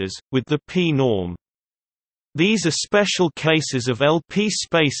sequences, with the P-norm. These are special cases of LP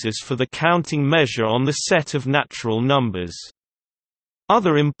spaces for the counting measure on the set of natural numbers.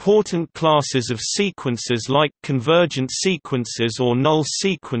 Other important classes of sequences like convergent sequences or null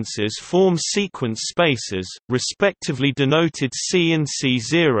sequences form sequence spaces, respectively denoted C and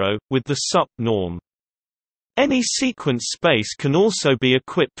C0, with the sup norm. Any sequence space can also be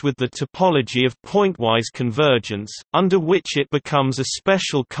equipped with the topology of pointwise convergence, under which it becomes a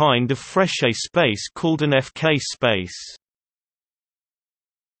special kind of Frechet space called an FK space.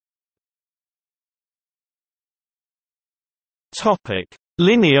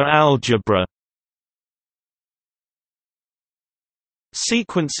 Linear algebra.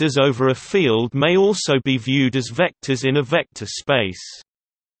 Sequences over a field may also be viewed as vectors in a vector space.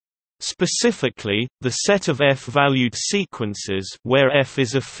 Specifically, the set of f-valued sequences where f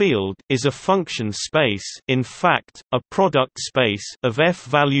is a field is a function space, in fact, a product space of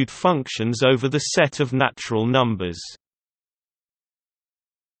f-valued functions over the set of natural numbers.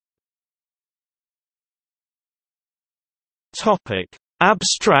 Topic: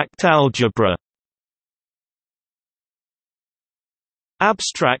 Abstract algebra.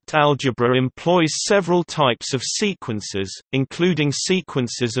 Abstract algebra employs several types of sequences, including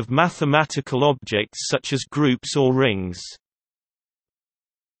sequences of mathematical objects such as groups or rings.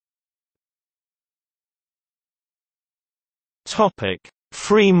 Topic: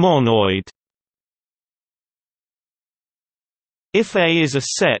 Free monoid. If A is a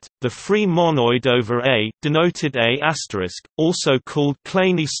set, the free monoid over A, denoted A*, also called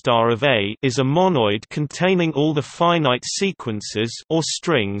Kleene star of A, is a monoid containing all the finite sequences or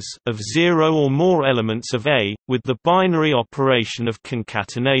strings of 0 or more elements of A, with the binary operation of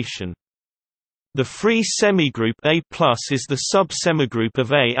concatenation. The free semigroup A+ is the subsemigroup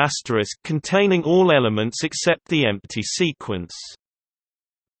of A*, containing all elements except the empty sequence.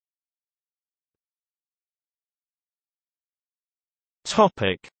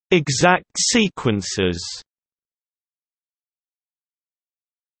 Exact sequences.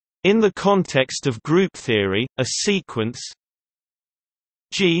 In the context of group theory, a sequence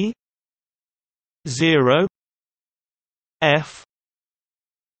G 0 F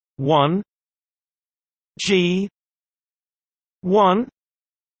 1 G 1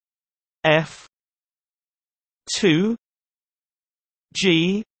 F 2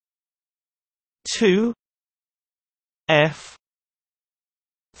 G 2 F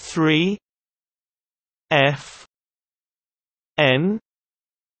 3 F n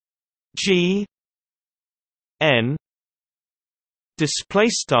G n display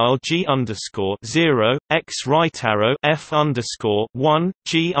style G underscore 0 x right arrow F underscore 1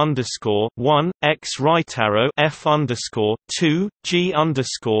 G underscore 1 x right arrow F underscore 2 G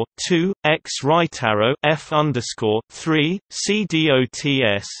underscore 2 x right arrow F underscore 3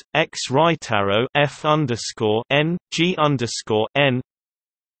 CDOTS x right arrow F underscore n G underscore n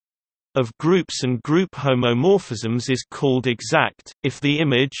of groups and group homomorphisms is called exact, if the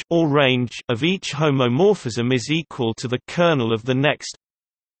image or range of each homomorphism is equal to the kernel of the next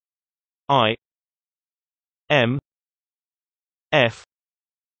I M F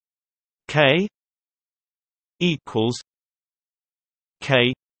K equals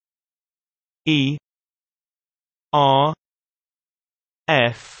K E R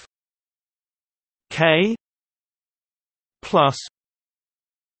F K plus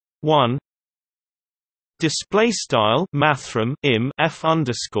 1 display style mathrm im f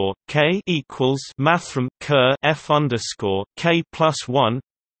underscore k equals mathrm ker f underscore k plus 1.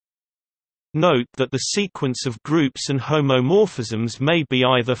 Note that the sequence of groups and homomorphisms may be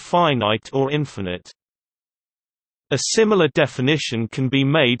either finite or infinite. A similar definition can be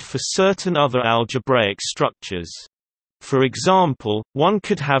made for certain other algebraic structures. For example, one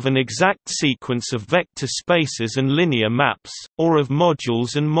could have an exact sequence of vector spaces and linear maps, or of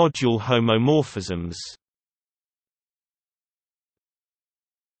modules and module homomorphisms.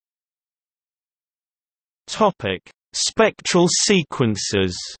 Topic: Spectral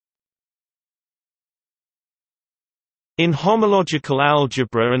sequences. In homological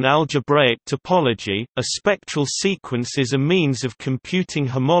algebra and algebraic topology, a spectral sequence is a means of computing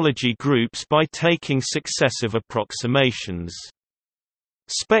homology groups by taking successive approximations.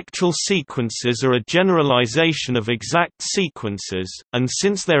 Spectral sequences are a generalization of exact sequences, and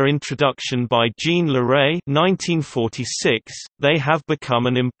since their introduction by Jean Leray (1946), they have become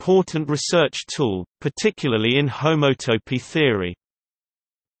an important research tool, particularly in homotopy theory.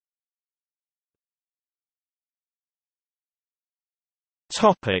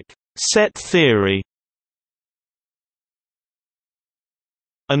 Set theory.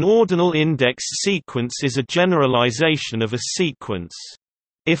 An ordinal indexed sequence is a generalization of a sequence.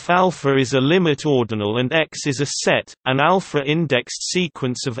 If alpha is a limit ordinal and X is a set, an alpha-indexed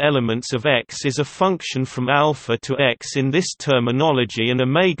sequence of elements of X is a function from alpha to X in this terminology, and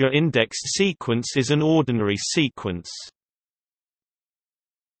omega-indexed sequence is an ordinary sequence.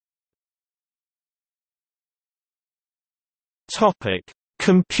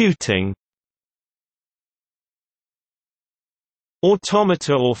 Computing.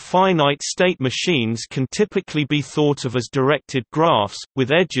 Automata or finite-state machines can typically be thought of as directed graphs,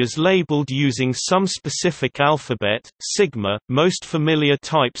 with edges labeled using some specific alphabet, sigma. Most familiar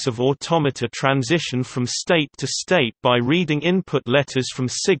types of automata transition from state to state by reading input letters from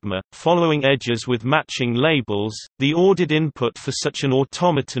sigma, following edges with matching labels. The ordered input for such an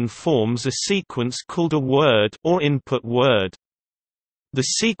automaton forms a sequence called a word or input word. The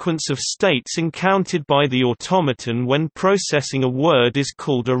sequence of states encountered by the automaton when processing a word is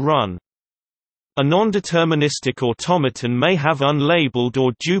called a run. A non-deterministic automaton may have unlabeled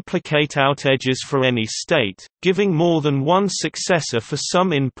or duplicate out edges for any state, giving more than one successor for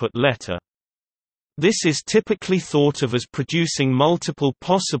some input letter. This is typically thought of as producing multiple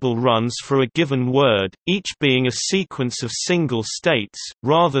possible runs for a given word, each being a sequence of single states,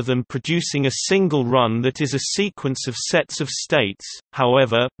 rather than producing a single run that is a sequence of sets of states.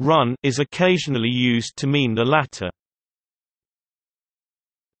 However, run is occasionally used to mean the latter.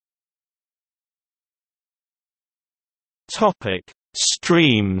 Topic: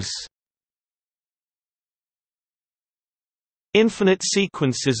 Streams. Infinite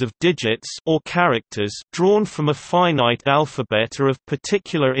sequences of digits or characters drawn from a finite alphabet are of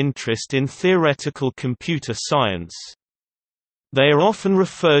particular interest in theoretical computer science. They are often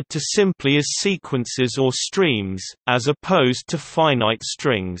referred to simply as sequences or streams, as opposed to finite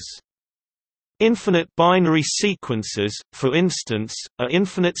strings. Infinite binary sequences, for instance, are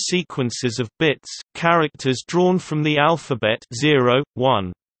infinite sequences of bits, characters drawn from the alphabet 0,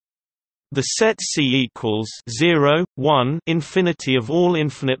 1. The set C equals 0, 1 infinity of all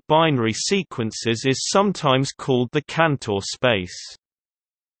infinite binary sequences is sometimes called the Cantor space.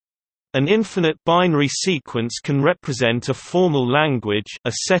 An infinite binary sequence can represent a formal language,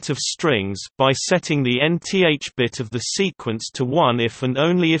 a set of strings, by setting the nth bit of the sequence to 1 if and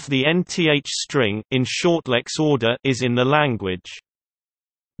only if the nth string in shortlex order is in the language.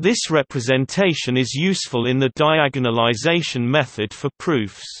 This representation is useful in the diagonalization method for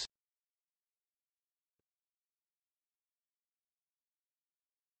proofs.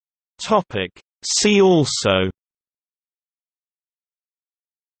 See also: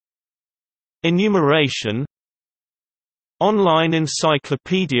 enumeration, online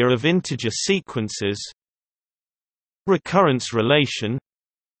encyclopedia of integer sequences, recurrence relation,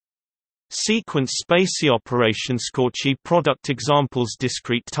 sequence space operation, Cauchy product examples,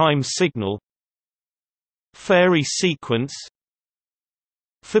 discrete time signal, Fairy sequence,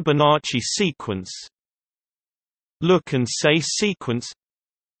 Fibonacci sequence, look and say sequence,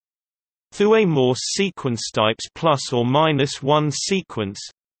 Thue-Morse sequence, types plus or minus 1 sequence,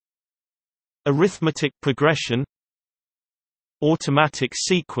 arithmetic progression, automatic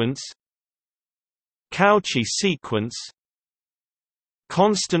sequence, Cauchy sequence,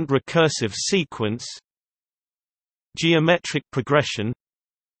 constant recursive sequence, geometric progression,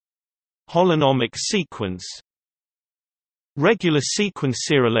 holonomic sequence, regular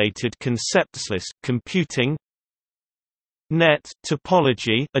sequence. Related concepts: list, computing, net,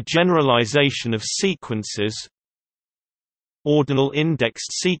 topology, a generalization of sequences, ordinal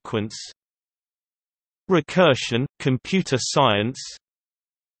indexed sequence, recursion, computer science,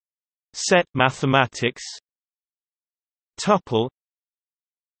 set mathematics, tuple.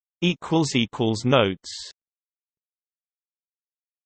 Notes